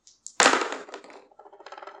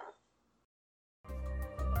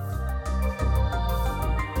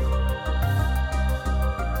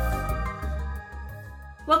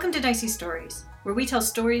Welcome to Dicey Stories, where we tell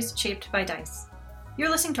stories shaped by dice. You're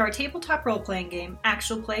listening to our tabletop role-playing game,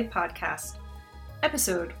 Actual Play Podcast,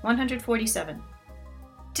 episode 147.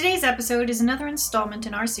 Today's episode is another installment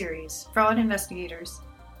in our series, Fraud Investigators,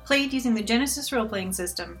 played using the Genesis role-playing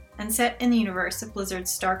system and set in the universe of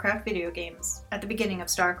Blizzard's StarCraft video games at the beginning of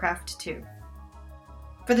StarCraft II.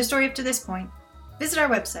 For the story up to this point, visit our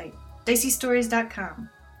website, diceystories.com,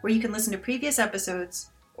 where you can listen to previous episodes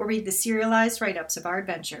or read the serialized write-ups of our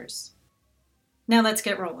adventures. Now let's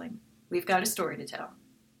get rolling. We've got a story to tell.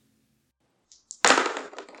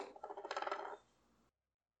 I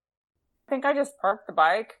think I just park the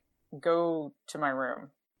bike, go to my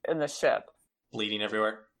room in the ship. Bleeding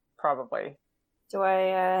everywhere? Probably. Do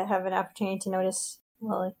I have an opportunity to notice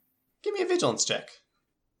Lily? Give me a vigilance check.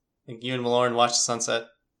 I think you and Malorn watch the sunset.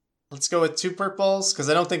 Let's go with 2 purples, because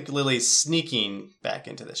I don't think Lily's sneaking back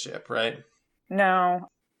into the ship, right? No.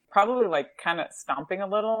 Probably kind of stomping a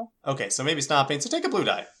little. Okay, so maybe stomping. So take a blue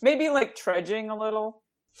die. Maybe trudging a little.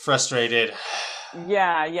 Frustrated.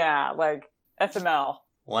 Yeah, FML.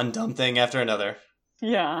 One dumb thing after another.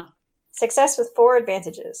 Yeah. Success with 4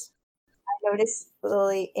 advantages. I noticed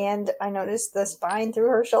Lily, and I noticed the spine through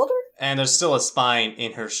her shoulder. And there's still a spine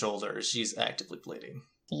in her shoulder. She's actively bleeding.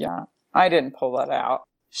 Yeah. I didn't pull that out.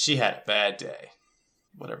 She had a bad day.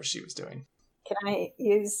 Whatever she was doing. Can I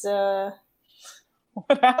use,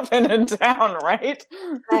 What happened in town, right?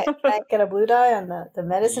 Can I get a blue die on the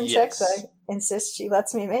medicine Yes. checks I insist she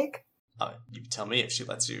lets me make? You tell me if she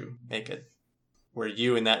lets you make it. Where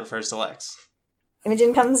you and that refers to Lex.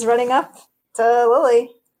 Imogen comes running up to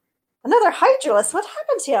Lily. Another Hydralisk. What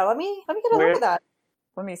happened to you? Let me get a look at that.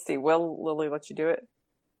 Let me see. Will Lily let you do it?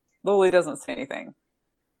 Lily doesn't say anything.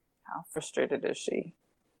 How frustrated is she?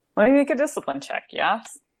 Let me make a discipline check,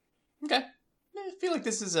 yes? Okay. I feel like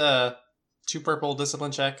this is a 2 purple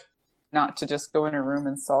discipline check. Not to just go in her room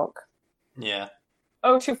and sulk. Yeah.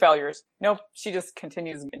 Oh, 2 failures. Nope, she just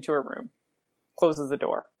continues into her room. Closes the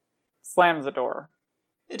door. Slams the door.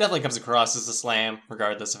 It definitely comes across as a slam,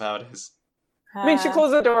 regardless of how it is. I mean, she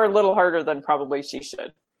closed the door a little harder than probably she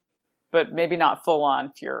should. But maybe not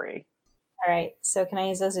full-on fury. Alright, so can I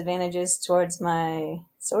use those advantages towards my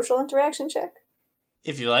social interaction check?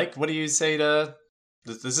 If you like, what do you say to...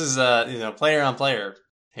 This is, player on player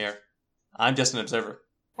here. I'm just an observer.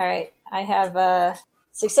 Alright, I have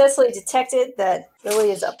successfully detected that Lily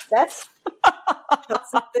is upset.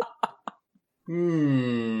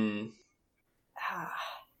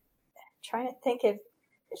 Trying to think if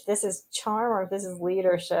this is charm or if this is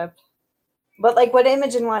leadership. But what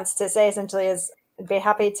Imogen wants to say essentially is, I'd be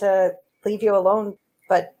happy to leave you alone,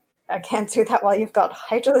 but I can't do that while you've got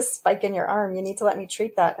Hydralisk spike in your arm. You need to let me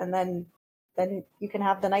treat that, and then you can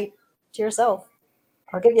have the night to yourself.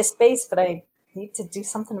 I'll give you space, but I need to do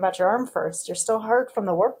something about your arm first. You're still hurt from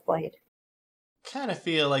the work blade. Kind of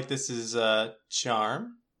feel like this is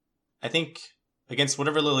charm. I think against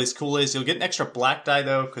whatever Lily's cool is, you'll get an extra black die,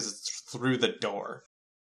 though, because it's through the door.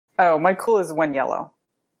 Oh, my cool is 1 yellow.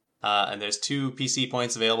 And there's 2 PC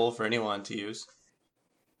points available for anyone to use.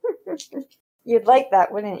 You'd like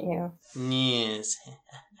that, wouldn't you? Yes.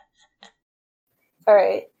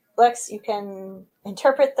 Alright, Lex, you can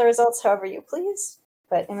interpret the results however you please,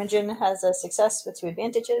 but Imogen has a success with 2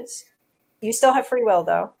 advantages. You still have free will,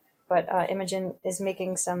 though, but Imogen is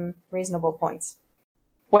making some reasonable points.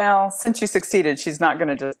 Well, since you succeeded, she's not going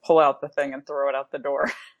to just pull out the thing and throw it out the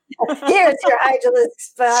door. Here's your Hydralisk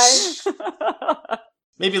spine!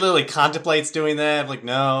 Maybe Lily contemplates doing that.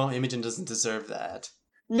 No, Imogen doesn't deserve that.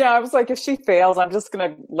 Yeah, I was if she fails, I'm just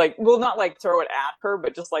going to, not throw it at her,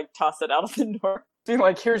 but just, toss it out of the door. Be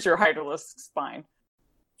here's your Hydralisk spine.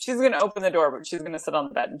 She's going to open the door, but she's going to sit on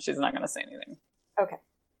the bed, and she's not going to say anything. Okay.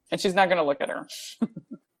 And she's not going to look at her.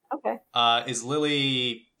 Okay. Is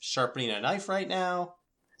Lily sharpening a knife right now?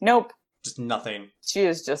 Nope. Just nothing. She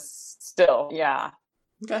is just still, yeah.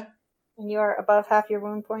 Okay. And you are above half your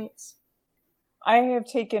wound points? I have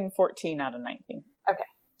taken 14 out of 19. Okay.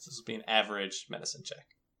 So this will be an average medicine check.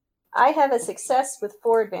 I have a success with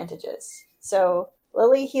 4 advantages. So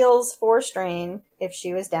Lily heals 4 strain if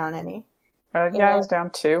she was down any. Yeah, I was down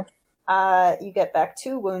 2. You get back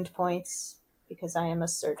 2 wound points because I am a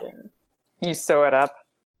surgeon. You sew it up.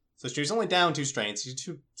 So she's only down 2 strains.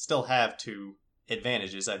 You still have 2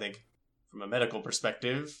 advantages, I think, from a medical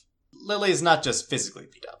perspective. Lily is not just physically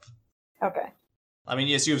beat up. Okay. I mean,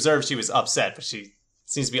 yes, you observed she was upset, but she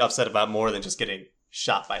seems to be upset about more than just getting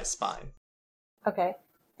shot by a spine. Okay.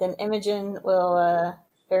 Then Imogen will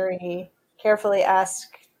very carefully ask,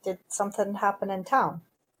 did something happen in town?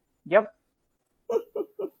 Yep.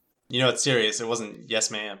 You know, it's serious. It wasn't yes,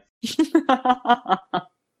 ma'am.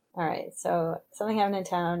 All right, so something happened in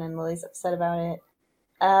town, and Lily's upset about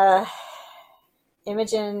it.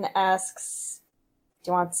 Imogen asks,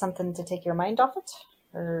 "Do you want something to take your mind off it,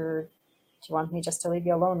 or do you want me just to leave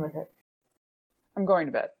you alone with it?" I'm going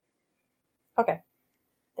to bed. Okay,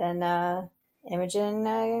 then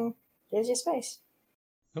Imogen gives you space.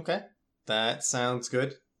 Okay. That sounds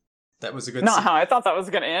good. That was a good Not how I thought that was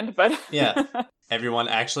going to end, but Yeah. Everyone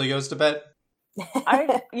actually goes to bed?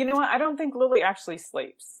 You know what? I don't think Lily actually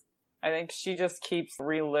sleeps. I think she just keeps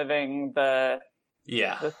reliving the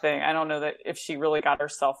Yeah. thing. I don't know that if she really got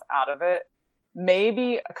herself out of it.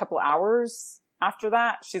 Maybe a couple hours after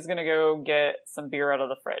that, she's going to go get some beer out of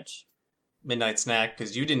the fridge. Midnight snack,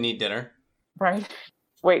 because you didn't eat dinner. Right.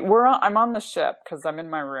 Wait, I'm on the ship because I'm in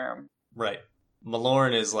my room. Right.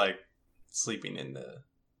 Malorn is, like, sleeping in the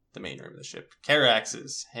main room of the ship. Carax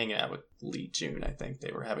is hanging out with Lee June, I think.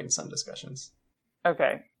 They were having some discussions.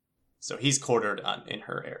 Okay. So he's quartered in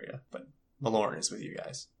her area, but Malorn is with you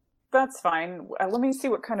guys. That's fine. Let me see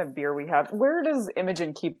what kind of beer we have. Where does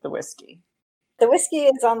Imogen keep the whiskey? The whiskey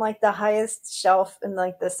is on like the highest shelf in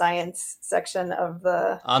like the science section of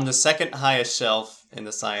the. On the second highest shelf in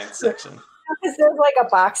the science section. Is there like a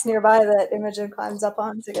box nearby that Imogen climbs up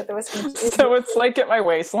on to get the whiskey? So it's like at my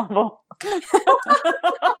waist level.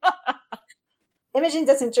 Imogen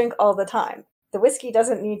doesn't drink all the time. The whiskey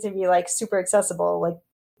doesn't need to be like super accessible. Like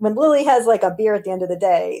when Lily has like a beer at the end of the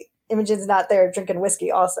day, Imogen's not there drinking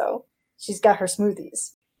whiskey also. She's got her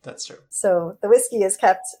smoothies. That's true. So the whiskey is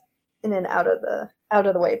kept in an out of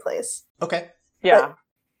the way place. Okay. Yeah. But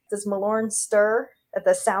does Malorn stir at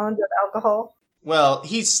the sound of alcohol? Well,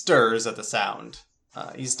 he stirs at the sound.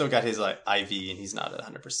 He's still got his like IV, and he's not at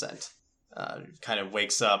 100%. Kind of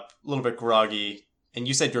wakes up a little bit groggy. And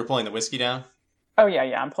you said you were pulling the whiskey down? Oh, yeah.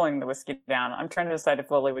 I'm pulling the whiskey down. I'm trying to decide if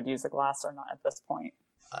Lily would use a glass or not at this point.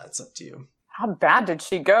 It's up to you. How bad did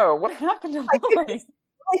she go? What happened to Lily?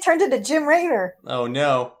 Lily turned into Jim Raynor. Oh,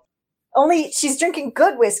 no. Only she's drinking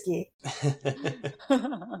good whiskey. That's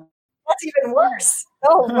even worse.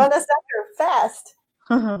 Oh, run us after fast.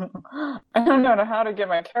 I don't know how to get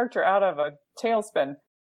my character out of a tailspin.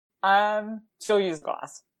 She'll use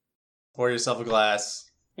glass. Pour yourself a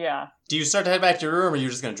glass. Yeah. Do you start to head back to your room, or you're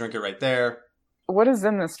just going to drink it right there? What is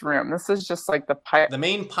in this room? This is just like the pipe. The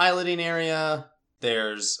main piloting area,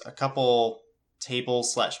 there's a couple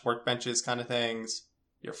tables/workbenches kind of things,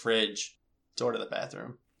 your fridge, door to the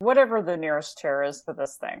bathroom. Whatever the nearest chair is for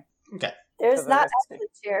this thing. Okay. There's not actually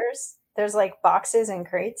chairs. There's like boxes and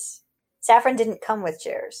crates. Saffron didn't come with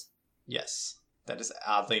chairs. Yes, that is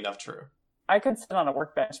oddly enough true. I could sit on a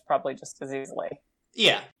workbench probably just as easily.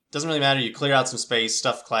 Yeah, doesn't really matter. You clear out some space,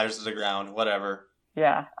 stuff clatters to the ground, whatever.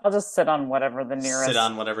 Yeah, I'll just sit on whatever the nearest Sit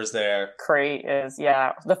on whatever's there. crate is.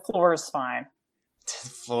 Yeah, the floor is fine. The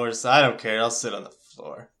floors, I don't care. I'll sit on the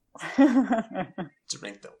floor.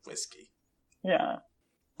 Drink the whiskey. Yeah.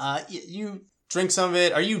 You drink some of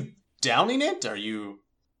it. Are you downing it? Are you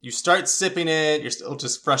start sipping it? You're still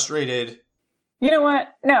just frustrated. You know what?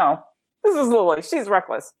 No. This is Lily. She's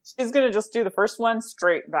reckless. She's going to just do the first one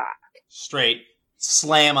straight back. Straight.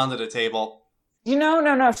 Slam onto the table.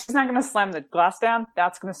 No. She's not going to slam the glass down.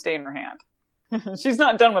 That's going to stay in her hand. She's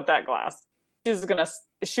not done with that glass. She's going to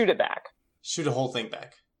shoot it back. Shoot a whole thing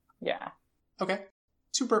back. Yeah. Okay.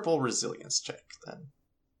 2 purple resilience check, then.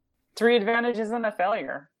 3 advantages and a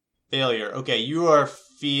failure. Failure. Okay, you are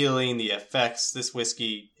feeling the effects. This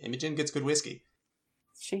whiskey. Imogen gets good whiskey.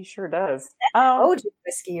 She sure does. Oh,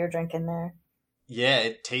 whiskey you're drinking there. Yeah,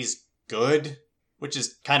 it tastes good, which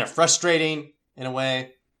is kind of frustrating in a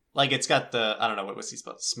way. Like, it's got the, I don't know what whiskey's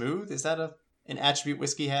called. Smooth? Is that an attribute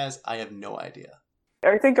whiskey has? I have no idea.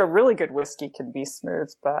 I think a really good whiskey can be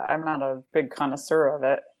smooth, but I'm not a big connoisseur of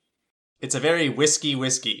it. It's a very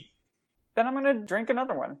whiskey. Then I'm going to drink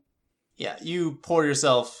another one. Yeah, you pour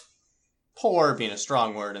yourself, pour being a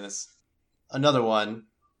strong word in this, another one,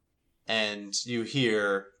 and you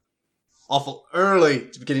hear, awful early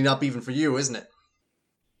to be getting up even for you, isn't it?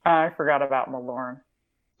 I forgot about Malorn.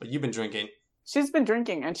 But you've been drinking. She's been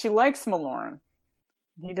drinking, and she likes Malorn.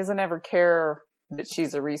 He doesn't ever care that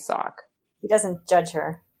she's a resock. He doesn't judge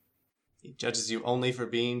her. He judges you only for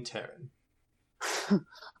being Terran.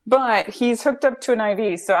 But he's hooked up to an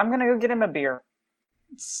IV, so I'm going to go get him a beer.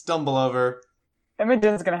 Stumble over.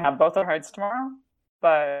 Imogen's going to have both our heights tomorrow,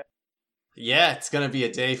 but... Yeah, it's going to be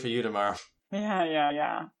a day for you tomorrow.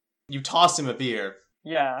 Yeah. You toss him a beer.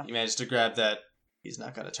 Yeah. You manage to grab that. He's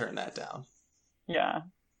not going to turn that down. Yeah.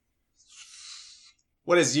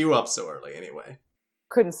 What is you up so early, anyway?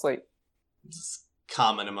 Couldn't sleep. It's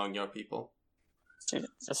common among your people. She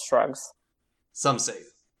just shrugs. Some say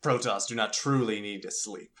Protoss do not truly need to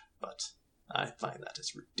sleep, but I find that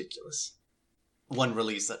is ridiculous. One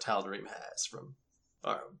release that Tal'Darim has from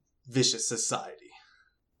our vicious society.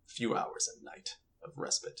 A few hours at night of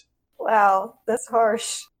respite. Wow, that's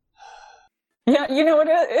harsh. Yeah, you know what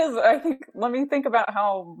it is? I think, let me think about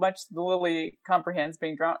how much Lily comprehends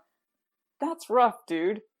being drunk. That's rough,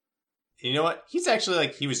 dude. You know what? He's actually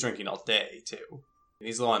he was drinking all day, too.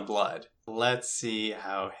 He's low on blood. Let's see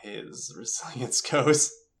how his resilience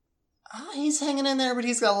goes. He's hanging in there, but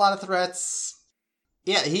he's got a lot of threats.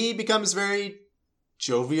 Yeah, he becomes very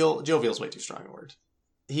jovial. Jovial's way too strong a word.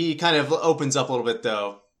 He kind of opens up a little bit,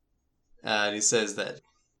 though. And he says that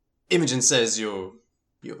Imogen says you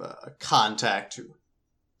have a contact who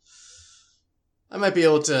I might be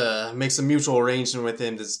able to make some mutual arrangement with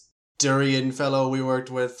him. This Durian fellow we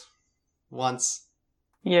worked with once.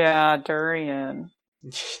 Yeah, Durian.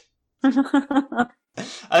 I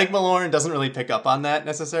think Malorn doesn't really pick up on that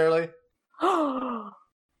necessarily. I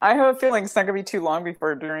have a feeling it's not going to be too long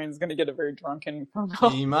before Durian's going to get a very drunken phone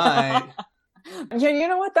call. He might. Yeah, you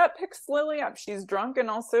know what? That picks Lily up. She's drunk and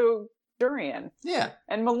also Durian. Yeah.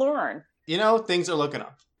 And Malorn. You know, things are looking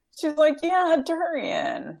up. She's like, yeah,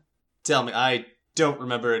 Durian. Tell me, I don't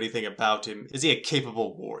remember anything about him. Is he a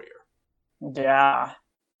capable warrior? Yeah.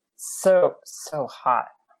 So hot.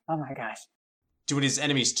 Oh my gosh. Do his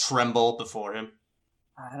enemies tremble before him?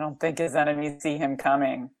 I don't think his enemies see him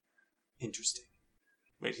coming. Interesting.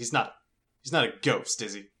 Wait, he's not a ghost,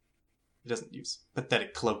 is he? He doesn't use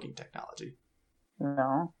pathetic cloaking technology.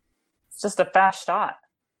 No. It's just a fast shot.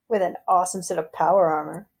 With an awesome set of power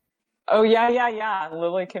armor. Oh, yeah.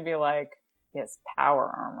 Lily can be like, he has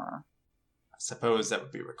power armor. I suppose that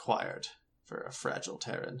would be required for a fragile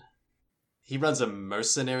Terran. He runs a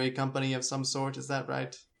mercenary company of some sort, is that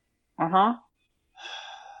right? Uh-huh.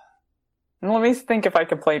 Let me think if I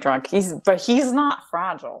can play drunk. But he's not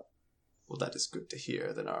fragile. Well, that is good to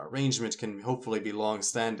hear. Then our arrangement can hopefully be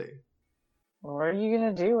long-standing. What are you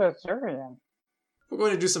going to do with Durian? We're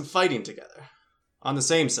going to do some fighting together. On the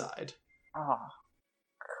same side. Oh,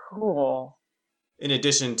 cool. In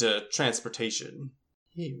addition to transportation,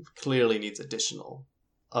 he clearly needs additional,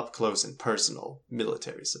 up-close and personal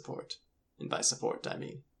military support. And by support, I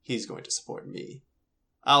mean he's going to support me.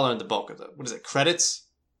 I'll earn the bulk of the, credits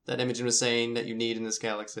that Imogen was saying that you need in this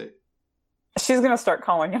galaxy? She's going to start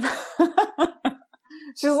calling him.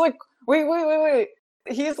 She's like, wait.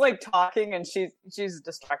 He's like talking and she's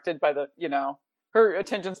distracted by the, her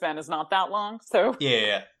attention span is not that long, so.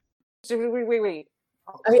 Yeah. Wait.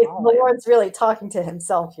 I mean, Malorn's really talking to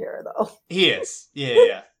himself here, though. He is.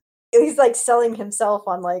 Yeah. He's like selling himself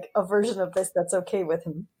on like a version of this that's okay with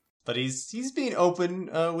him. But he's being open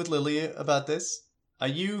with Lily about this.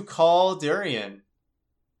 You call Durian.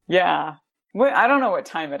 Yeah. I don't know what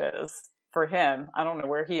time it is for him. I don't know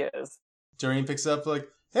where he is. Durian picks up like,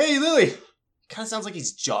 hey, Lily! Kind of sounds like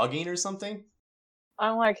he's jogging or something.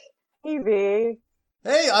 I'm like, hey, V.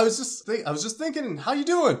 Hey, I was just thinking, how you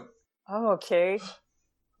doing? Oh, okay.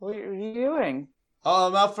 What are you doing?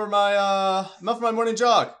 I'm out for my morning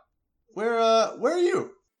jog. Where are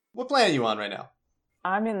you? What planet are you on right now?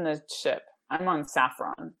 I'm in the ship. I'm on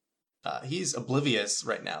Saffron. He's oblivious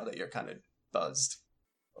right now that you're kind of buzzed.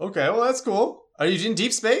 Okay, well, that's cool. Are you in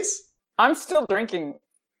deep space? I'm still drinking.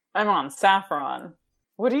 I'm on Saffron.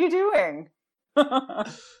 What are you doing?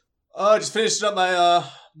 Just finished up my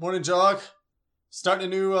morning jog.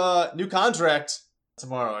 Starting a new contract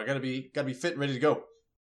tomorrow. I gotta be fit and ready to go.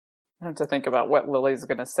 I have to think about what Lily's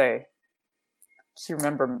gonna say. Do you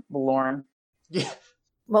remember Malorn? Yeah.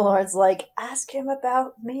 Malorn's like, ask him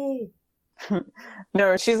about me.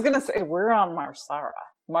 No, she's gonna say we're on Marsara.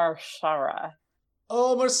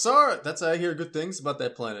 Oh, Marsara! I hear good things about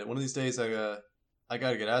that planet. One of these days, I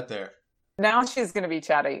gotta get out there. Now she's gonna be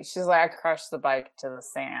chatty. She's like, I crushed the bike to the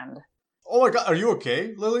sand. Oh my god, are you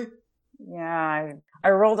okay, Lily? Yeah, I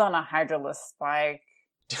rolled on a Hydralus spike.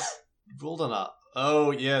 Rolled on a...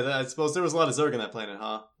 Oh, yeah, I suppose there was a lot of Zerg on that planet,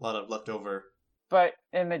 huh? A lot of leftover... But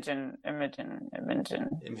Imogen.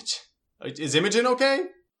 Is Imogen okay?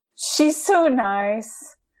 She's so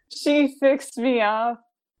nice. She fixed me up.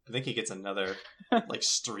 I think he gets another,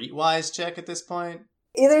 streetwise check at this point.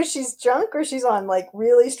 Either she's drunk or she's on,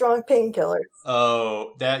 really strong painkillers.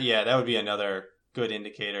 Oh, that would be another good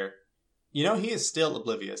indicator. He is still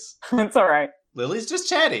oblivious. It's alright. Lily's just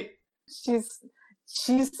chatty. She's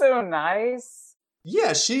so nice.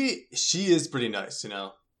 Yeah, she is pretty nice,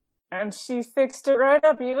 And she fixed it right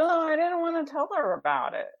up, even though I didn't want to tell her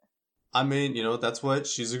about it. I mean, that's what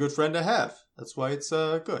she's a good friend to have. That's why it's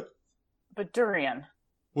good. But Durian.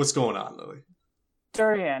 What's going on, Lily?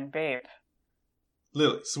 Durian, babe.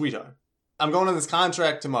 Lily, sweetheart. I'm going on this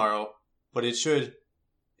contract tomorrow, but it should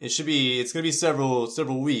It's gonna be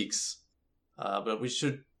several weeks. But we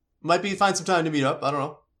might find some time to meet up. I don't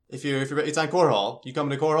know. If it's on Core Hall. You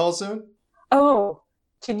coming to Core Hall soon? Oh,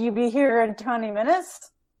 can you be here in 20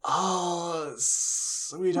 minutes? Oh,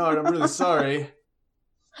 sweetheart, I'm really sorry.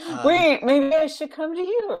 Wait, maybe I should come to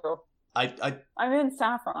you. I'm in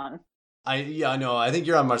Saffron. I know. I think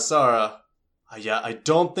you're on Marsara. I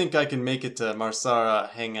don't think I can make it to Marsara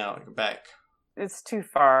hang out and back. It's too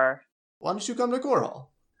far. Why don't you come to Core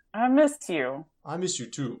Hall? I miss you. I miss you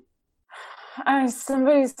too.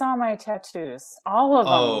 Somebody saw my tattoos. All of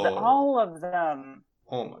them. Oh. All of them.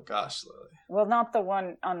 Oh my gosh, Lily. Well, not the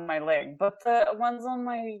one on my leg, but the ones on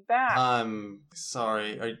my back. I'm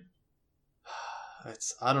sorry.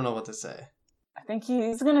 I don't know what to say. I think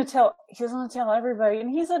he's gonna tell everybody, and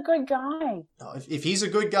he's a good guy. No, if he's a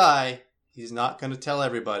good guy, he's not gonna tell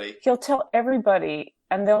everybody. He'll tell everybody,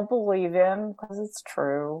 and they'll believe him because it's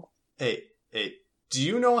true. Hey, do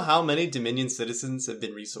you know how many Dominion citizens have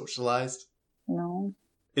been resocialized? No.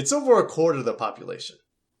 It's over a quarter of the population.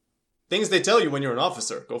 Things they tell you when you're an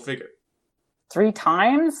officer, go figure. 3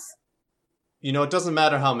 times? You know, it doesn't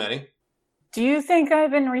matter how many. Do you think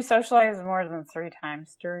I've been resocialized more than 3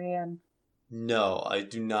 times, Durian? No, I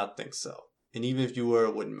do not think so. And even if you were,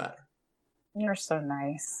 it wouldn't matter. You're so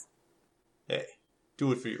nice. Hey,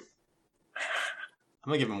 do it for you. I'm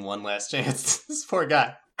gonna give him one last chance. This poor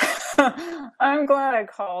guy. I'm glad I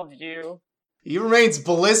called you. He remains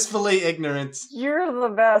blissfully ignorant. You're the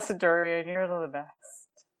best, Durian. You're the best.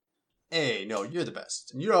 Hey, no, you're the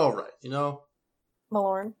best. And you're alright, you know?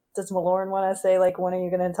 Malorn? Does Malorn want to say, like, when are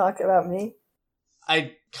you going to talk about me?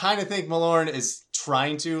 I kind of think Malorn is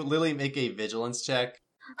trying to. Lily, make a vigilance check.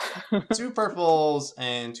 2 purples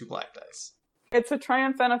and 2 black dice. It's a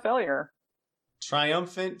triumph and a failure.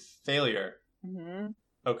 Triumphant failure. Mm-hmm.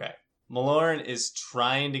 Okay. Malorn is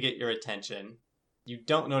trying to get your attention. You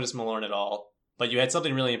don't notice Malorn at all, but you had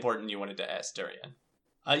something really important you wanted to ask Durian.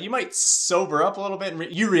 You might sober up a little bit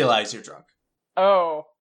and you realize you're drunk. Oh,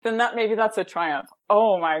 then maybe that's a triumph.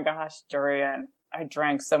 Oh my gosh, Durian. I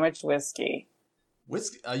drank so much whiskey.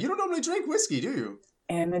 Whiskey? You don't normally drink whiskey, do you?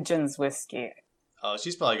 Imogen's whiskey. Oh,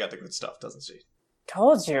 she's probably got the good stuff, doesn't she?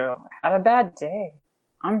 Told you. Had a bad day.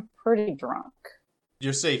 I'm pretty drunk.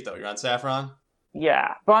 You're safe, though. You're on Saffron?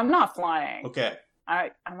 Yeah, but I'm not flying. Okay.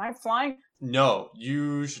 Am I flying? No,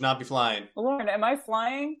 you should not be flying. Malorn, am I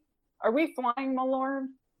flying? Are we flying, Malorn?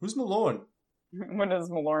 Who's Malorn? What does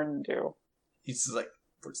Malorn do? He's like,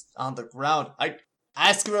 on the ground. I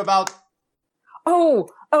ask him about... Oh,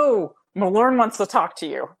 Malorn wants to talk to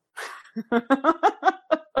you. Of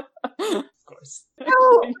course.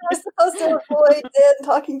 No, we're supposed to avoid Dan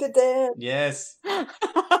talking to Dan. Yes.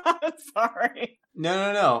 Sorry.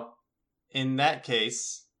 No. In that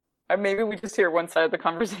case... Maybe we just hear one side of the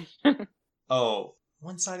conversation. Oh,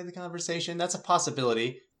 one side of the conversation? That's a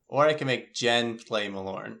possibility. Or I can make Jen play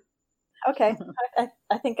Malorn. Okay,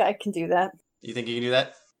 I think I can do that. You think you can do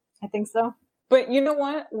that? I think so. But you know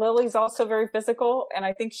what? Lily's also very physical, and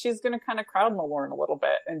I think she's going to kind of crowd Malorn a little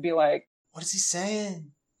bit and be like, What is he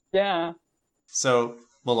saying? yeah. So,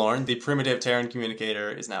 Malorn, the primitive Terran communicator,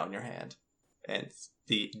 is now in your hand. And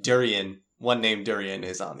the Durian, one named Durian,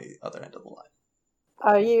 is on the other end of the line.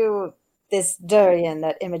 Are you this Durian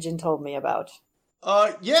that Imogen told me about?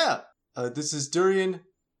 Yeah. This is Durian.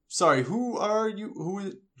 Sorry, who are you?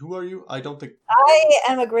 Who are you? I don't think... I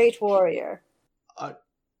am a great warrior.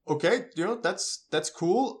 Okay, that's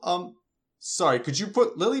cool. Sorry, could you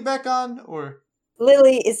put Lily back on, or...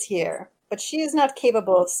 Lily is here, but she is not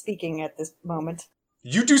capable of speaking at this moment.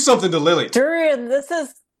 You do something to Lily! Durian, this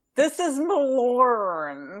is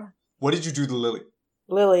Malorn. What did you do to Lily?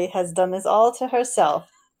 Lily has done this all to herself.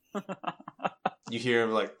 You hear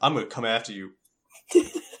him like, I'm gonna come after you.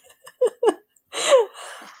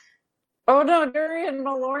 Oh no, Durian,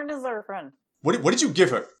 Malorn is our friend. What did you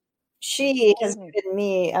give her? She has given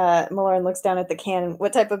me, Malorn looks down at the can.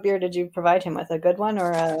 What type of beer did you provide him with? A good one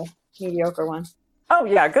or a mediocre one? Oh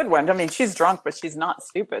yeah, good one. I mean, she's drunk, but she's not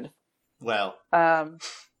stupid. Well, A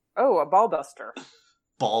ballbuster.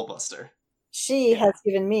 Ballbuster. She has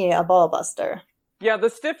given me a ballbuster. Yeah, the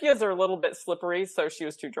Stiffias are a little bit slippery, so she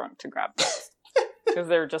was too drunk to grab those. Because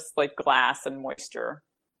they're just like glass and moisture.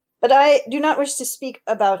 But I do not wish to speak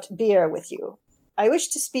about beer with you. I wish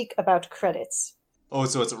to speak about credits. Oh,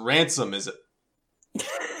 so it's a ransom, is it?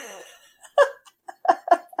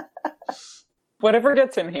 Whatever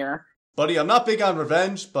gets in here. Buddy, I'm not big on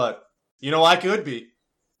revenge, but, I could be.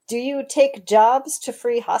 Do you take jobs to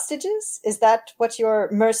free hostages? Is that what your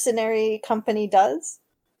mercenary company does?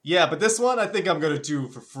 Yeah, but this one I think I'm gonna do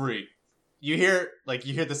for free. You hear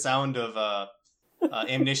the sound of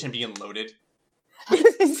ammunition being loaded.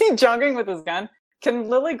 Is he jogging with his gun? Can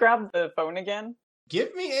Lily grab the phone again?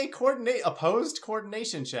 Give me a opposed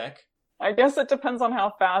coordination check. I guess it depends on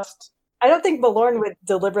how fast. I don't think Malorn would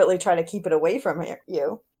deliberately try to keep it away from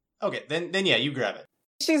you. Okay, then yeah, you grab it.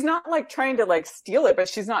 She's not like trying to like steal it, but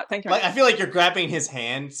she's not thinking. Like, I feel like you're grabbing his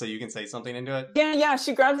hand so you can say something into it. Yeah.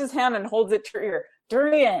 She grabs his hand and holds it to her ear.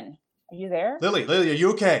 Durian, are you there? Lily, are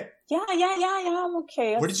you okay? Yeah, I'm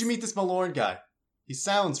okay. Where did you meet this Malorn guy? He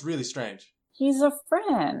sounds really strange. He's a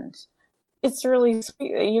friend. It's really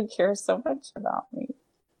sweet that you care so much about me.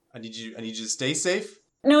 I need you to stay safe.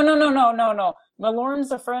 No.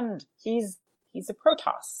 Malorn's a friend. He's a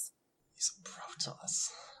Protoss. He's a Protoss.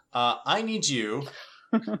 I need you.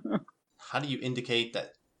 How do you indicate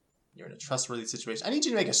that you're in a trustworthy situation? I need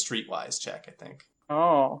you to make a streetwise check, I think.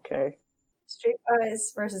 Oh, okay.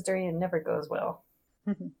 Streetwise versus Durian never goes well.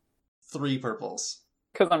 3 purples.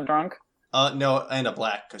 Because I'm drunk? No, and a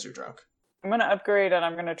black because you're drunk. I'm going to upgrade and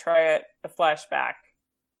I'm going to try it a flashback.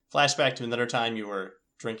 Flashback to another time you were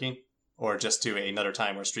drinking? Or just to another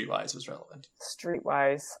time where streetwise was relevant?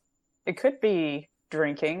 Streetwise. It could be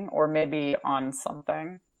drinking or maybe on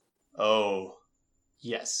something. Oh,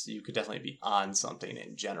 yes, you could definitely be on something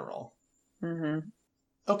in general. Mm-hmm.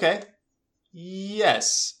 Okay.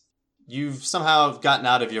 Yes. You've somehow gotten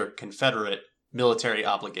out of your Confederate military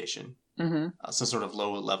obligation. Mm-hmm. Some sort of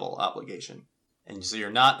low-level obligation. And so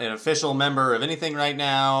you're not an official member of anything right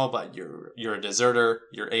now, but you're a deserter,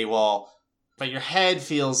 you're AWOL. But your head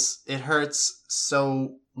it hurts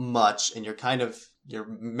so much, and your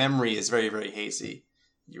memory is very, very hazy.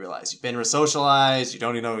 You realize you've been resocialized, you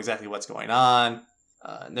don't even know exactly what's going on.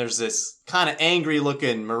 And there's this kind of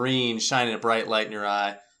angry-looking Marine shining a bright light in your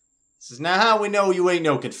eye. Says, now how we know you ain't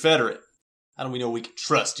no Confederate? How do we know we can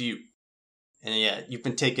trust you? And yeah, you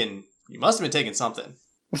must have been taking something.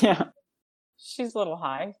 Yeah. She's a little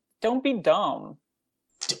high. Don't be dumb.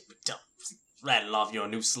 Don't be dumb. Rattle off your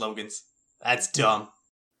new slogans. That's dumb.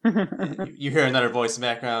 You hear another voice in the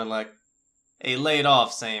background like, hey, lay it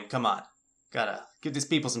off, Sam. Come on. Gotta give these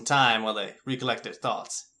people some time while they recollect their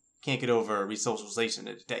thoughts. Can't get over resocialization in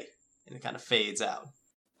a day. And it kind of fades out.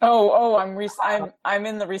 I'm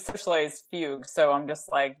in the resocialized fugue, so I'm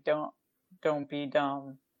just like, don't be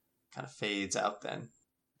dumb. Kind of fades out then.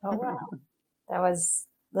 Oh, wow. That was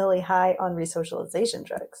Lily high on resocialization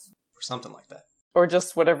drugs. Or something like that. Or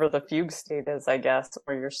just whatever the fugue state is, I guess,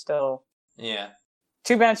 where you're still... Yeah.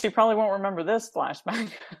 Too bad she probably won't remember this flashback.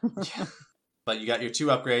 Yeah. But you got your 2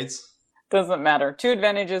 upgrades. Doesn't matter. 2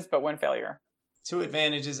 advantages, but 1 failure. 2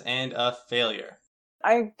 advantages and a failure.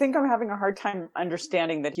 I think I'm having a hard time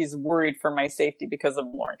understanding that he's worried for my safety because of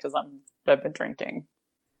Lauren, because I've been drinking.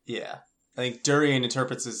 Yeah. I think Durian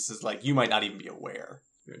interprets this as like, you might not even be aware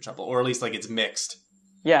you're in trouble. Or at least like it's mixed.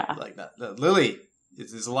 Yeah. Like that. Lily,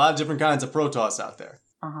 there's a lot of different kinds of Protoss out there.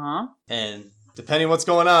 Uh-huh. And depending on what's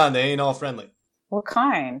going on, they ain't all friendly. What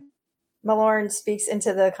kind? Malorn speaks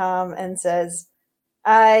into the comm and says,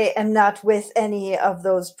 I am not with any of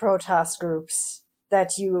those Protoss groups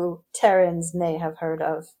that you Terrans may have heard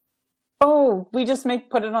of. Oh, we just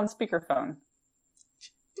put it on speakerphone.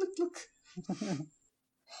 Look.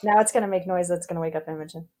 Now it's going to make noise that's going to wake up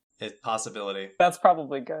Imogen. It's a possibility. That's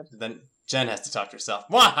probably good. Then Jen has to talk to herself.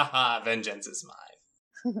 Wahaha, vengeance is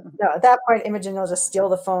mine. No, at that point, Imogen will just steal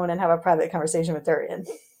the phone and have a private conversation with Durian.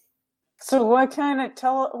 So what kind of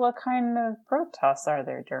Protoss are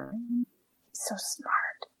there, Durian? So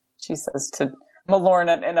smart, she says to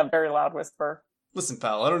Malorn in a very loud whisper. Listen,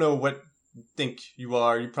 pal, I don't know what you think you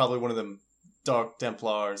are. You're probably one of them Dark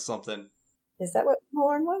Templar or something. Is that what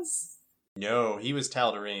Malorn was? No, he was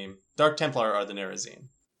Tal'Darim. Dark Templar are the Nerazim.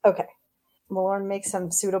 Okay. Malorn makes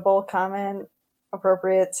some suitable comment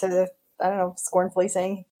appropriate to, I don't know, scornfully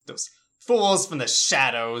saying, Those fools from the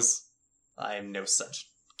shadows. I am no such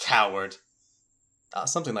coward.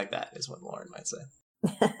 Something like that is what Malorn might say.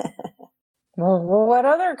 Well, what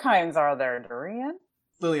other kinds are there, Durian?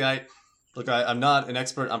 Lily, I'm not an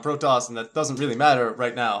expert on Protoss, and that doesn't really matter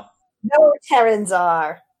right now. No Terrans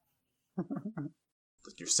are.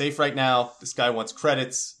 Look, you're safe right now. This guy wants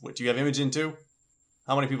credits. What, do you have Imogen too?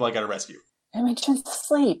 How many people I gotta rescue? Imogen's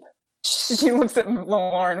asleep. She looks at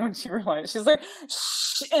Lauren when she realizes. She's like,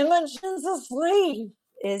 shh, Imogen's asleep.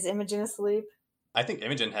 Is Imogen asleep? I think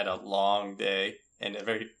Imogen had a long day and a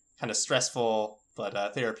very kind of stressful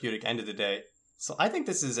but therapeutic end of the day. So I think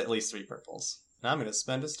this is at least 3 purples. And I'm going to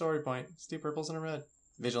spend a story point. It's 2 purples and a red.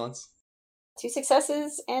 Vigilance. 2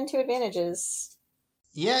 successes and 2 advantages.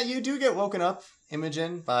 Yeah, you do get woken up,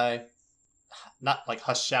 Imogen, by not like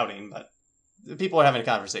hush shouting, but people are having a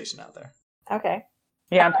conversation out there. Okay.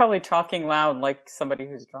 Yeah, I'm probably talking loud like somebody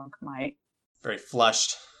who's drunk might. very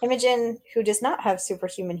flushed. Imogen, who does not have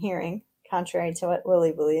superhuman hearing, contrary to what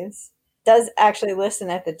Lily believes, does actually listen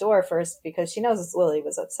at the door first because she knows Lily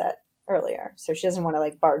was upset earlier. So she doesn't want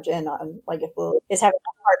to barge in on if Lily is having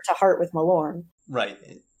a heart-to-heart with Malorn. Right.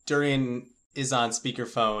 Durian is on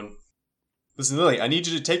speakerphone. Listen, Lily, I need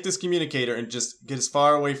you to take this communicator and just get as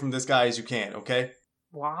far away from this guy as you can, okay?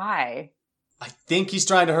 Why? I think he's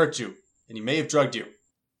trying to hurt you, and he may have drugged you.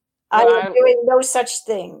 I am doing no such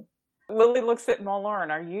thing. Lily looks at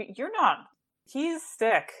Malorn. You're not. He's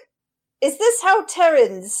sick. Is this how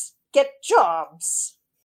Terrans get jobs?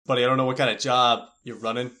 Buddy, I don't know what kind of job you're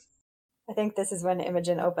running. I think this is when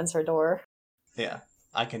Imogen opens her door. Yeah,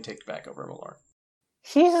 I can take back over Malorn.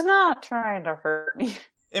 He's not trying to hurt me.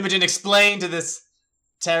 Imogen, explain to this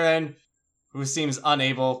Terran who seems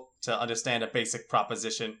unable to understand a basic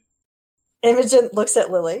proposition. Imogen looks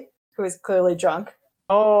at Lily, who is clearly drunk.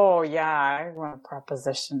 Oh, yeah, I want a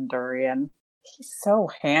proposition, Durian. He's so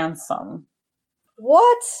handsome.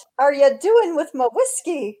 What are you doing with my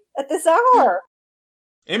whiskey at this hour?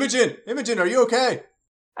 Imogen, are you okay?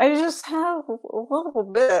 I just have a little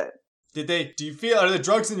bit. Do you feel, are there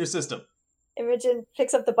drugs in your system? Imogen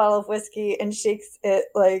picks up the bottle of whiskey and shakes it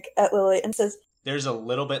at Lily and says, There's a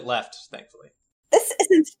little bit left, thankfully. "This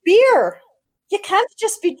isn't beer. You can't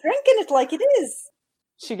just be drinking it like it is."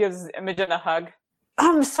 She gives Imogen a hug.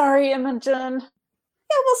 I'm sorry, Imogen.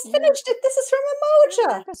 You almost finished it. This is from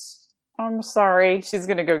Emoja. I'm sorry. She's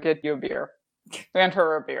gonna go get you a beer. And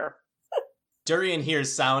her a beer. Durian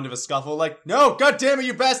hears sound of a scuffle no, god damn it,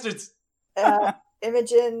 you bastards!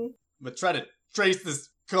 Imogen. I'm gonna try to trace this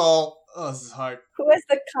call. Oh, this is hard. Who has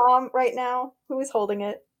the comm right now? Who is holding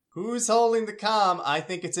it? Who's holding the comm? I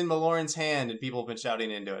think it's in Malorn's hand, and people have been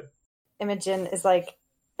shouting into it. Imogen is like,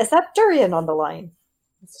 "Is that Durian on the line?"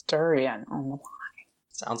 It's Durian on the line.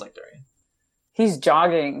 Sounds like Durian. He's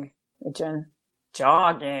jogging, Imogen.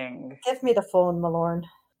 Jogging. Give me the phone, Malorn.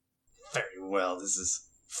 Very well, this is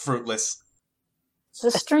fruitless.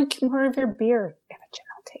 Just drink more of your beer, Imogen.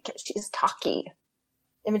 I'll take it. She's talky.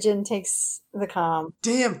 Imogen takes the comm.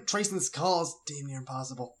 Damn, tracing this call is damn near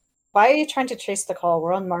impossible. Why are you trying to trace the call?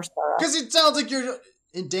 We're on Marsara. Because it sounds like you're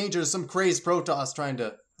in danger of some crazed Protoss trying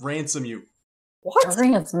to ransom you. What?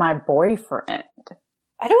 Durian's my boyfriend.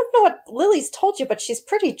 I don't know what Lily's told you, but she's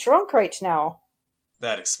pretty drunk right now.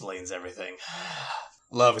 That explains everything.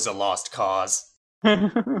 Love is a lost cause.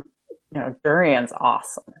 Durian's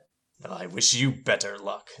awesome. Well, I wish you better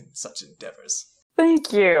luck in such endeavors.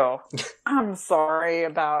 Thank you. I'm sorry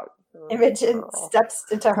about... Imogen steps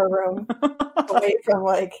into her room, away from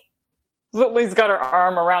Lily's got her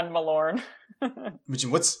arm around Malorn.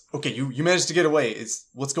 Imogen, okay, you managed to get away.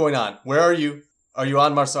 What's going on? Where are you? Are you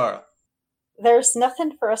on Marsara? There's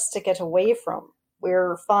nothing for us to get away from.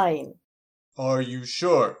 We're fine. Are you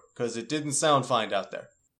sure? Because it didn't sound fine out there.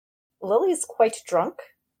 Lily's quite drunk,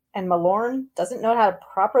 and Malorn doesn't know how to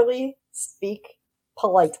properly speak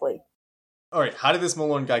politely. Alright, how did this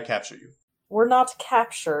Malorn guy capture you? We're not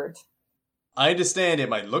captured. I understand it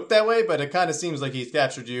might look that way, but it kind of seems like he's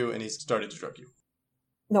captured you and he's started to drug you.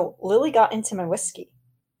 No, Lily got into my whiskey.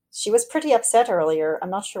 She was pretty upset earlier. I'm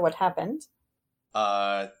not sure what happened.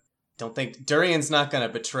 Don't think Durian's not gonna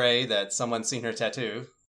betray that someone's seen her tattoo.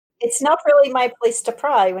 It's not really my place to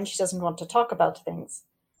pry when she doesn't want to talk about things.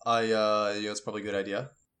 That's probably a good idea.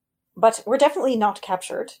 But we're definitely not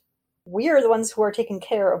captured. We are the ones who are taking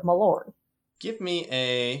care of Malorn. Give me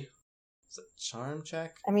a charm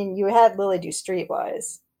check? I mean, you had Lily do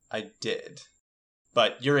streetwise. I did.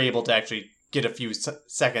 But you're able to actually get a few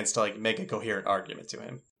seconds to make a coherent argument to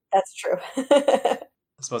him. That's true.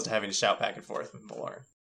 As opposed to having to shout back and forth with Malorn.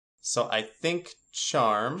 So I think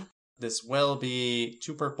charm, this will be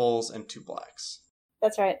 2 purples and 2 blacks.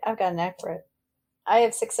 That's right, I've got an act for it. I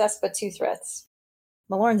have success but 2 threats.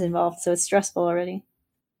 Malorn's involved, so it's stressful already.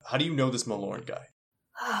 How do you know this Malorn guy?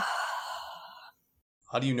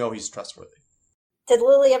 How do you know he's trustworthy? Did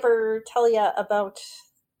Lily ever tell you about...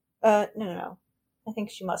 No. I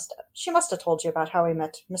think she must have. She must have told you about how we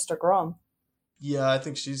met Mr. Grom. Yeah, I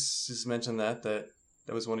think she's just mentioned that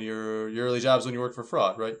was one of your early jobs when you worked for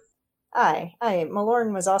Fraud, right? Aye.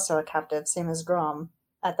 Malorn was also a captive, same as Grom,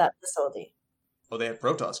 at that facility. Oh, they had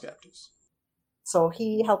Protoss captives. So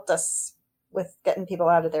he helped us with getting people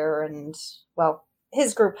out of there, and, well,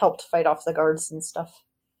 his group helped fight off the guards and stuff.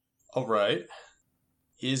 All right.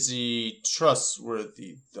 Is he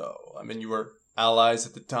trustworthy, though? I mean, you were allies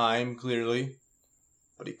at the time, clearly.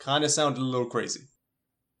 But he kind of sounded a little crazy.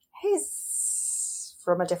 He's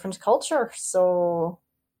from a different culture, so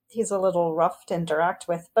he's a little rough to interact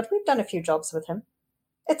with, but we've done a few jobs with him.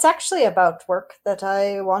 It's actually about work that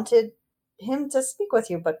I wanted him to speak with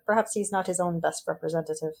you, but perhaps he's not his own best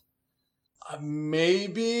representative.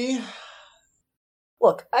 Maybe.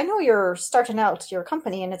 Look, I know you're starting out your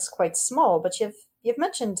company and it's quite small, but you've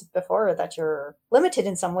mentioned before that you're limited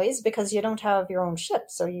in some ways because you don't have your own ship,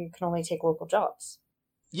 so you can only take local jobs.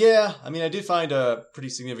 Yeah, I mean, I did find a pretty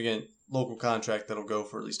significant local contract that'll go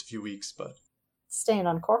for at least a few weeks, but... Staying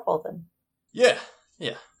on Cornwall, then. Yeah.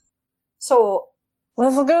 So...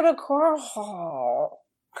 Let's go to Cornwall.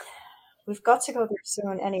 We've got to go there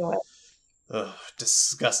soon anyway. Ugh,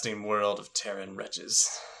 disgusting world of Terran wretches.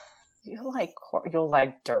 You'll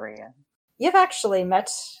like Durian. You've actually met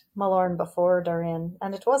Malorn before, Durian,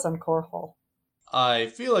 and it was on Cornwall. I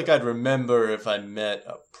feel like I'd remember if I met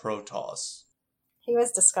a Protoss. He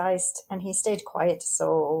was disguised, and he stayed quiet,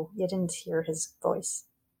 so you didn't hear his voice.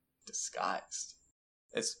 Disguised?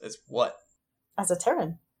 As what? As a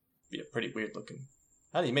Terran. Be a pretty weird looking.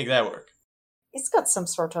 How do you make that work? He's got some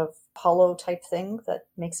sort of hollow-type thing that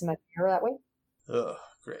makes him appear that way. Ugh,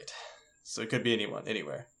 great. So it could be anyone,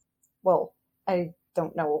 anywhere. Well, I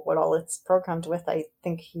don't know what all it's programmed with. I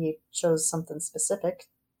think he chose something specific.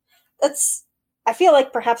 I feel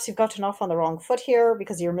like perhaps you've gotten off on the wrong foot here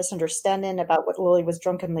because you're misunderstanding about what Lily was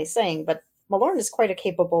drunkenly saying, but Malorn is quite a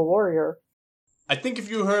capable warrior. I think if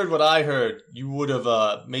you heard what I heard, you would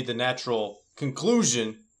have made the natural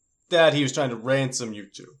conclusion that he was trying to ransom you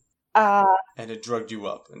two. And had drugged you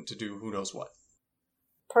up and to do who knows what.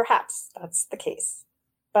 Perhaps that's the case.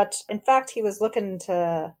 But in fact, he was looking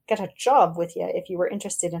to get a job with you if you were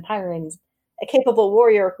interested in hiring a capable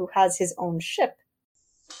warrior who has his own ship.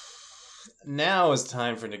 Now is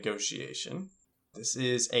time for negotiation. This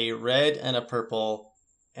is a red and a purple,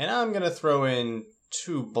 and I'm going to throw in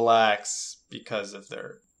 2 blacks because of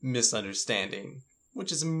their misunderstanding,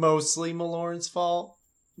 which is mostly Malorn's fault.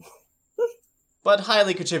 But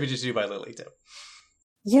highly contributed to by Lily, too.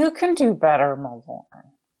 You can do better, Malorn.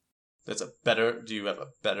 Do you have a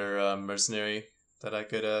better mercenary that I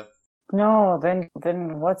could, No, then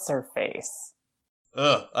what's her face?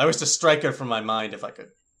 I wish to strike her from my mind if I could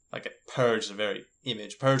purge the very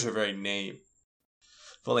image, purge her very name.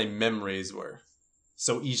 If only memories were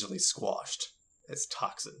so easily squashed as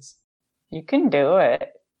toxins. You can do it.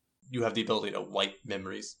 You have the ability to wipe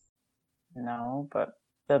memories. No, but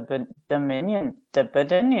the Dominion does.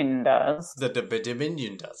 The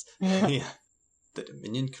Dominion does. Yeah. The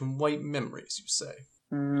Dominion can wipe memories, you say?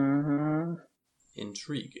 Mm-hmm.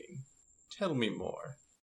 Intriguing. Tell me more.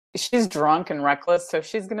 She's drunk and reckless, so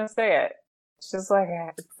she's gonna say it. She's like,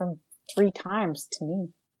 from 3 times to me.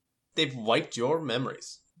 They've wiped your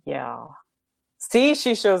memories. Yeah. See,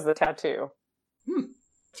 she shows the tattoo.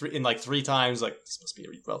 3 times, this must be a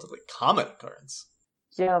relatively common occurrence.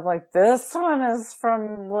 Yeah, like this one is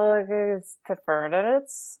from it's the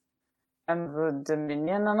Ferdinands and the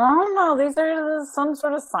Dominion, and I don't know, these are some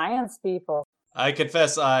sort of science people. I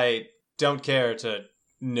confess I don't care to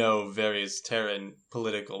know various Terran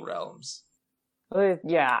political realms.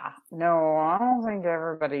 Yeah, no, I don't think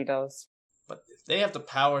everybody does. But if they have the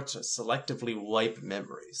power to selectively wipe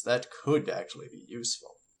memories, that could actually be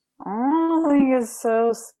useful. I don't think it's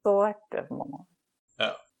so selective, Mama.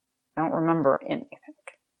 Oh. I don't remember anything.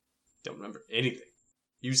 Don't remember anything.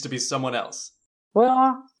 Used to be someone else.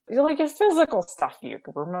 Well, like your physical stuff you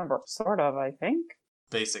can remember, sort of, I think.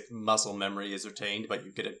 Basic muscle memory is retained, but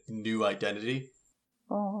you get a new identity.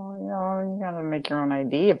 Oh, you gotta make your own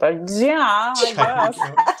ID, but yeah, I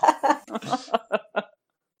guess.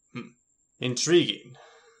 Intriguing.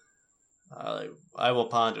 I will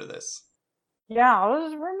ponder this. Yeah,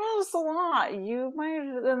 remember this a lot. You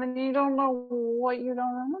might, and then you don't know what you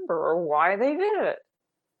don't remember, or why they did it,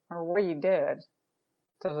 or what you did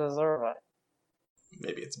to deserve it.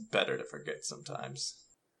 Maybe it's better to forget sometimes.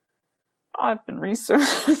 I've been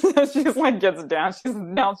researching. She's like gets down. She's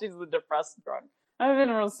the depressed drunk. I've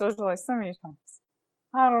been socialized so many times.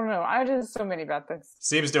 I don't know. I did so many bad things.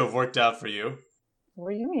 Seems to have worked out for you.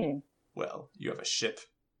 What do you mean? Well, you have a ship.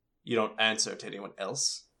 You don't answer to anyone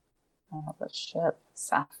else. I have a ship,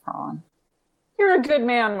 Saffron. You're a good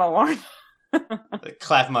man, Malorn. Like,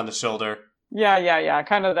 clap him on the shoulder. Yeah.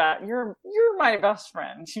 Kind of that. You're my best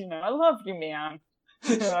friend. I love you, man.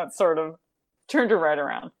 That sort of turned her right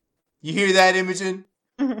around. You hear that, Imogen?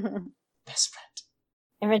 Best friend.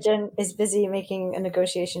 Imogen is busy making a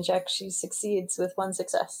negotiation check. She succeeds with 1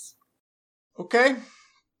 success. Okay.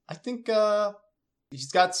 I think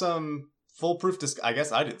he's got some foolproof disguise. I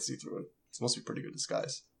guess I didn't see through it. It's supposed to be pretty good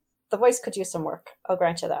disguise. The voice could use some work. I'll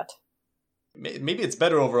grant you that. Maybe it's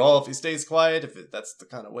better overall if he stays quiet, that's the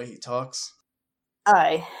kind of way he talks.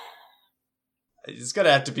 Aye. It's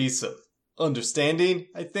gotta have to be some understanding,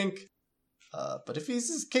 I think. But if he's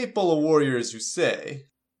as capable a warrior as you say...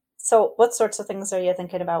 So what sorts of things are you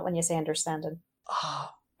thinking about when you say understanding?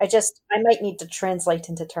 Ah, I might need to translate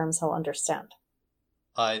into terms he'll understand.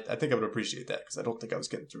 I think I would appreciate that, because I don't think I was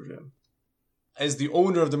getting through to him. As the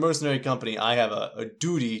owner of the mercenary company, I have a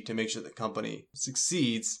duty to make sure the company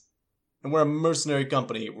succeeds. And we're a mercenary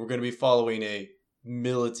company. We're going to be following a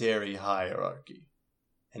military hierarchy.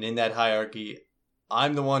 And in that hierarchy,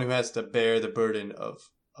 I'm the one who has to bear the burden of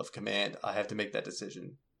command. I have to make that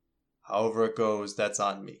decision. However it goes, that's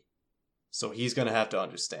on me. So he's going to have to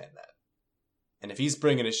understand that. And if he's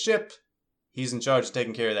bringing a ship, he's in charge of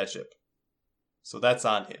taking care of that ship. So that's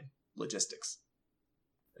on him. Logistics.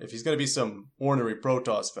 If he's going to be some ornery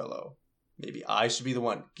Protoss fellow, maybe I should be the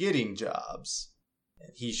one getting jobs,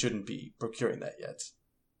 and he shouldn't be procuring that yet.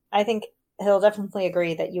 I think he'll definitely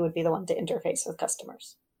agree that you would be the one to interface with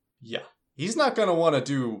customers. Yeah. He's not going to want to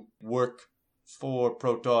do work for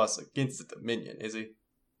Protoss against the Dominion, is he?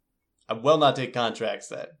 I will not take contracts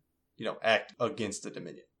that, act against the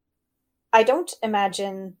Dominion. I don't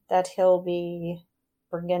imagine that he'll be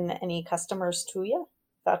bringing any customers to you.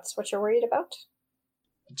 That's what you're worried about?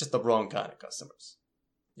 Just the wrong kind of customers.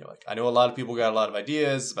 I know a lot of people got a lot of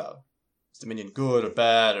ideas about is Dominion good or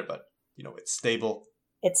bad, or but it's stable.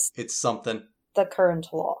 It's something. The current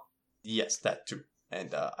law. Yes, that too.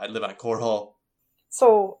 And I live on Core Hall.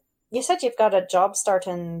 So you said you've got a job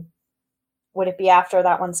starting. Would it be after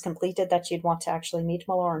that one's completed that you'd want to actually meet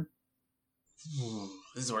Malorn?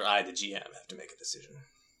 This is where I, the GM, have to make a decision.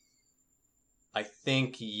 I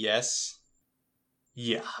think yes.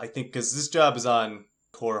 Yeah, I think because this job is on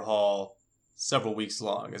Core Hall several weeks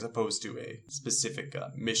long, as opposed to a specific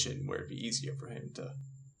mission where it'd be easier for him to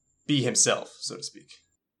be himself, so to speak.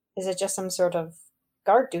 Is it just some sort of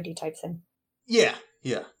guard duty type thing? Yeah.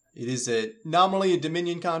 It is nominally a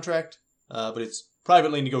Dominion contract, but it's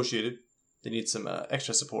privately negotiated. They need some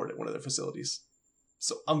extra support at one of their facilities.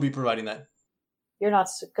 So I'm going to be providing that. You're not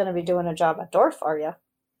going to be doing a job at Dorf, are you?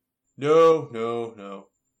 No.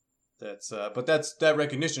 But that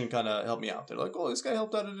recognition kind of helped me out. They're like, oh, this guy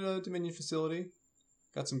helped out at a Dominion facility.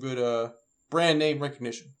 Got some good brand name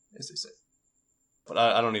recognition, as they say. But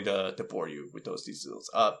I don't need to bore you with those details.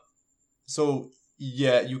 So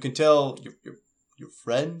yeah, you can tell your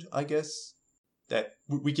friend, I guess, that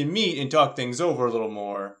we can meet and talk things over a little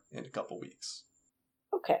more in a couple weeks.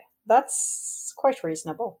 Okay, that's quite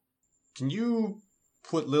reasonable. Can you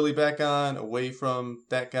put Lily back on away from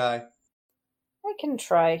that guy? I can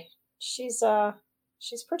try. She's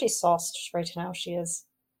pretty sauced right now. She is.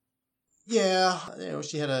 Yeah,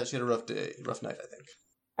 she had a rough night, I think.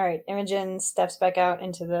 All right, Imogen steps back out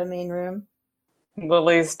into the main room.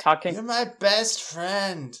 Lily's talking. You're my best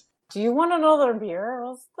friend. Do you want another beer?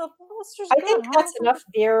 I think that's enough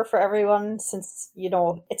beer for everyone since,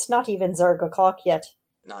 it's not even Zerg o'clock yet.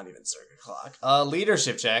 Not even Zerg o'clock.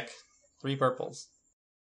 Leadership check. 3 purples.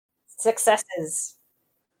 Successes.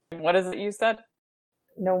 What is it you said?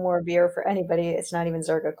 No more beer for anybody. It's not even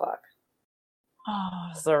Zerg o'clock.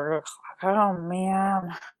 Oh, Zerg o'clock. Oh,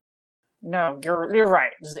 man. No, you're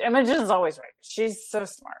right. Imogen's always right. She's so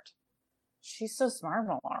smart. She's so smart,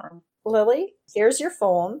 Malorn. Lily, here's your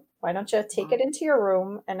phone. Why don't you take it into your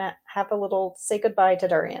room and have a little say goodbye to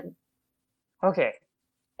Durian? Okay.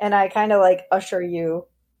 And I kind of usher you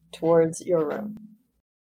towards your room.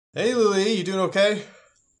 Hey, Lily, you doing okay?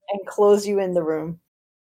 And close you in the room.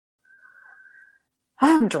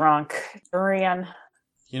 I'm drunk, Durian.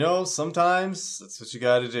 Sometimes that's what you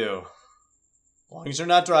gotta do. As long as you're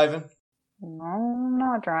not driving. No, I'm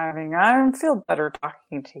not driving. I feel better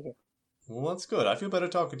talking to you. Well, that's good. I feel better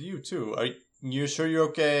talking to you, too. Are you sure you're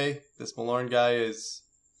okay? This Malorn guy is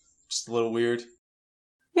just a little weird.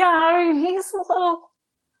 Yeah, he's a little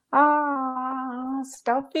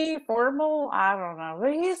stuffy, formal. I don't know,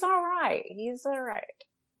 but he's all right.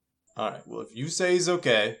 All right. Well, if you say he's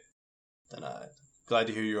okay, then I'm glad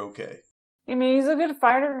to hear you're okay. I mean, he's a good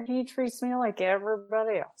fighter. He treats me like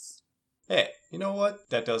everybody else. Hey, you know what?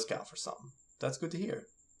 That does count for something. That's good to hear.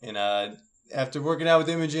 And after working out with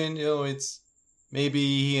Imogen, it's maybe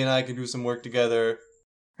he and I can do some work together.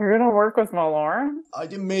 You're gonna work with Malorn?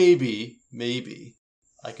 Maybe.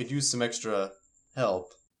 I could use some extra help.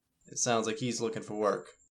 It sounds like he's looking for work.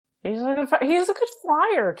 He's a good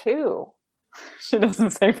flyer, too. She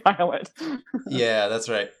doesn't say pilot. Yeah, that's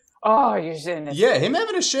right. Oh, you shouldn't. Yeah, him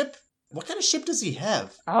having a ship. What kind of ship does he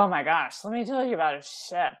have? Oh my gosh, let me tell you about his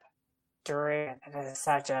ship. Durian, it is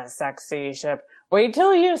such a sexy ship. Wait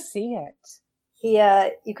till you see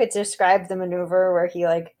it. You could describe the maneuver where he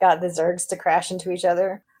got the Zergs to crash into each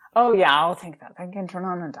other. Oh yeah, I'll take that. I can turn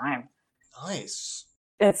on a dime. Nice.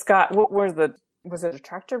 It's got, was it a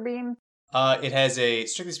tractor beam? It has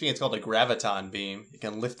strictly speaking, it's called a graviton beam. It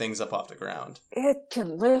can lift things up off the ground. It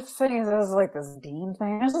can lift things. It's like this beam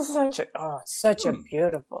thing. This is such a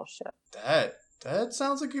beautiful ship. That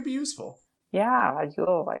sounds like it could be useful. Yeah,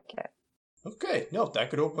 you'll like it. Okay, no, that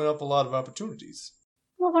could open up a lot of opportunities.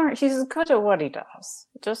 Well, he's good at what he does.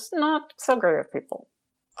 Just not so great with people.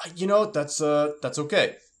 That's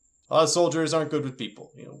okay. A lot of soldiers aren't good with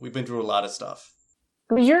people. We've been through a lot of stuff.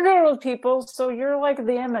 You're good with people, so you're like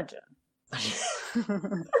the Imogen.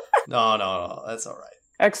 No, that's all right.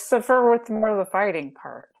 Except for with more of the fighting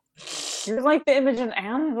part. You're like the Imogen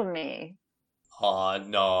and the me. Aw,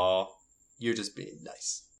 no. You're just being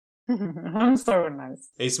nice. I'm so nice.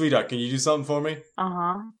 Hey, sweetheart, can you do something for me?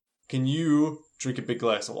 Uh-huh. Can you drink a big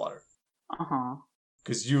glass of water? Uh-huh.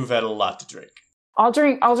 Because you've had a lot to drink. I'll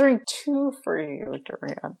drink 2 for you,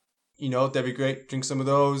 Dorian. That'd be great. Drink some of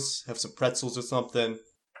those. Have some pretzels or something.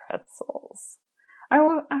 Pretzels. I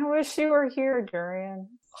wish you were here, Dorian.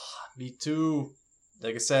 Me too.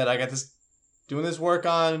 Like I said, I got doing this work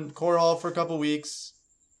on Core Hall for a couple weeks.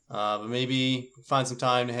 But maybe find some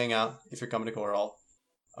time to hang out if you're coming to Core Hall.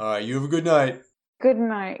 Alright, you have a good night. Good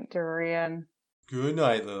night, Dorian. Good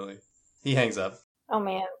night, Lily. He hangs up. Oh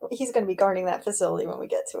man, he's going to be guarding that facility when we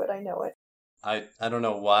get to it. I know it. I don't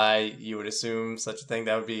know why you would assume such a thing.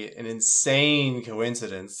 That would be an insane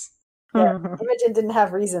coincidence. Yeah, Imogen didn't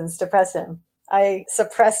have reasons to press him. I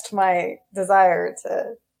suppressed my desire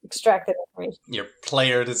to extract the information. Your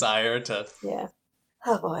player desire to... Yeah.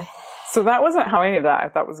 Oh boy. So that wasn't how any of that I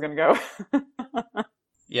thought was going to go.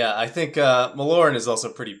 Yeah, I think Maloran is also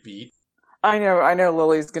pretty beat. I know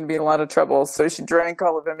Lily's going to be in a lot of trouble, so she drank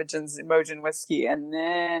all of Imogen's Imogen whiskey, and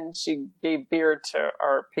then she gave beer to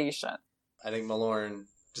our patient. I think Maloran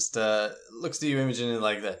just looks to you, Imogen, and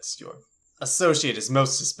like, that's your associate is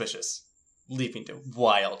most suspicious, leaping to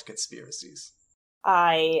wild conspiracies.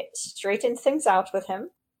 I straightened things out with him,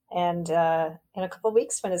 and in a couple of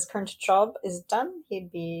weeks, when his current job is done,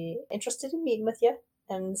 he'd be interested in meeting with you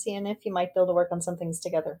and seeing if you might be able to work on some things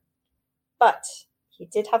together. But he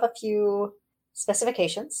did have a few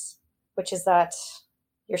specifications, which is that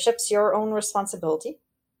your ship's your own responsibility.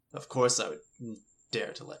 Of course I would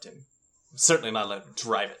dare to let him. Certainly not let him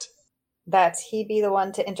drive it. That he be the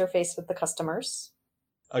one to interface with the customers.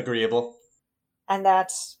 Agreeable. And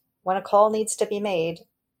that when a call needs to be made,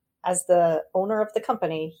 as the owner of the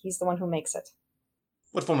company, he's the one who makes it.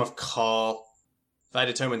 What form of call? If I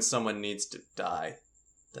determine someone needs to die,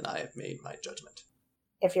 then I have made my judgment.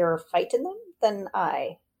 If you're fighting them, then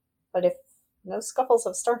I. But if no scuffles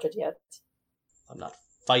have started yet... I'm not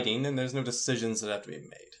fighting, and there's no decisions that have to be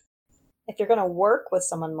made. If you're going to work with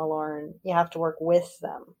someone, Maloran, you have to work with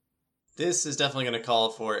them. This is definitely going to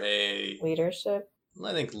call for a... Leadership?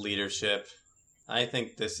 I think leadership. I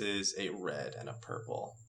think this is a red and a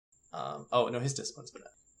purple. His discipline's been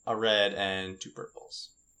a red and 2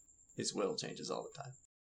 purples. His will changes all the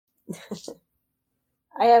time.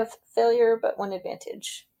 I have failure, but 1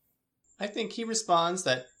 advantage. I think he responds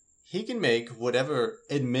that he can make whatever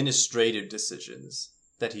administrative decisions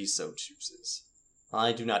that he so chooses.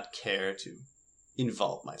 I do not care to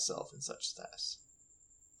involve myself in such tasks.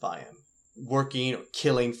 If I am working or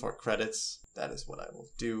killing for credits, that is what I will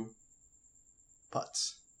do. But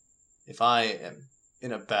if I am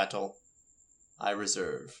in a battle, I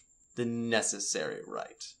reserve the necessary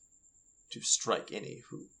right to strike any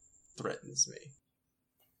who threatens me.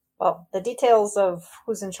 Well, the details of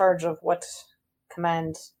who's in charge of what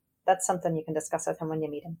command, that's something you can discuss with him when you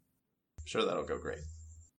meet him. I'm sure that'll go great.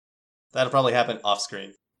 That'll probably happen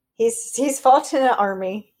off-screen. He's fought in an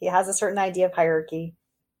army. He has a certain idea of hierarchy.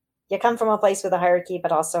 You come from a place with a hierarchy,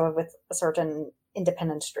 but also with a certain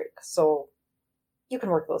independent streak. So you can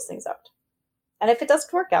work those things out. And if it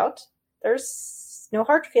doesn't work out, there's no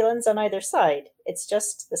hard feelings on either side. It's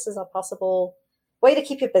just, this is a possible way to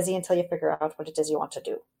keep you busy until you figure out what it is you want to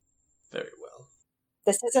do. Very well.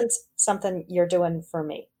 This isn't something you're doing for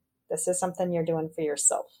me. This is something you're doing for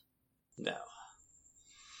yourself. Now,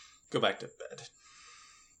 go back to bed.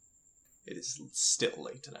 It is still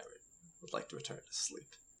late and I would like to return to sleep.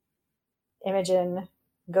 Imogen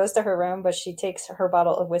goes to her room, but she takes her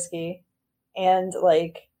bottle of whiskey and,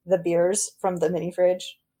 the beers from the mini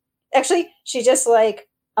fridge. Actually, she just,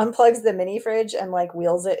 unplugs the mini fridge and,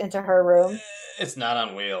 wheels it into her room. It's not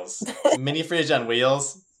on wheels. Mini fridge on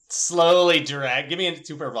wheels. Slowly drag. Give me a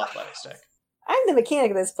 2 purple athletics check. I'm the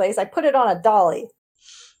mechanic of this place. I put it on a dolly.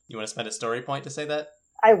 You want to spend a story point to say that?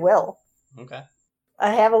 I will. Okay.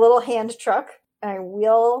 I have a little hand truck, and I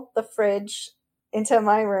wheel the fridge into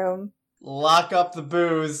my room. Lock up the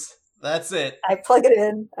booze. That's it. I plug it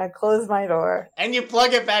in. I close my door. And you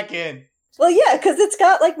plug it back in. Well, yeah, because it's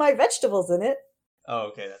got like my vegetables in it. Oh,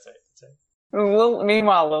 okay, that's right. That's right.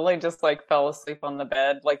 Meanwhile, Lily just like fell asleep on the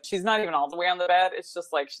bed. Like she's not even all the way on the bed. It's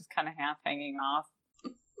just like she's kind of half hanging off.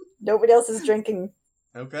 Nobody else is drinking.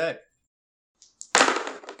 Okay.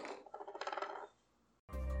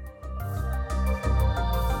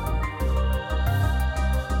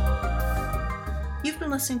 You've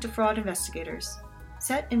been listening to Fraud Investigators,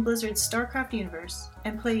 set in Blizzard's StarCraft universe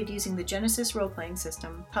and played using the Genesis role-playing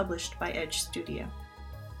system published by Edge Studio.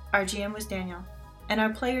 Our GM was Daniel, and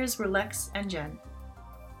our players were Lex and Jen.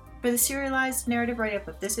 For the serialized narrative write-up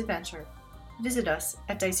of this adventure, visit us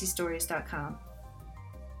at diceystories.com.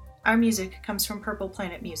 Our music comes from Purple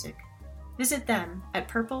Planet Music. Visit them at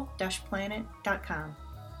purple-planet.com.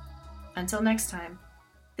 Until next time,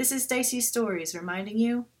 this is Dicey Stories reminding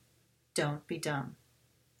you, don't be dumb.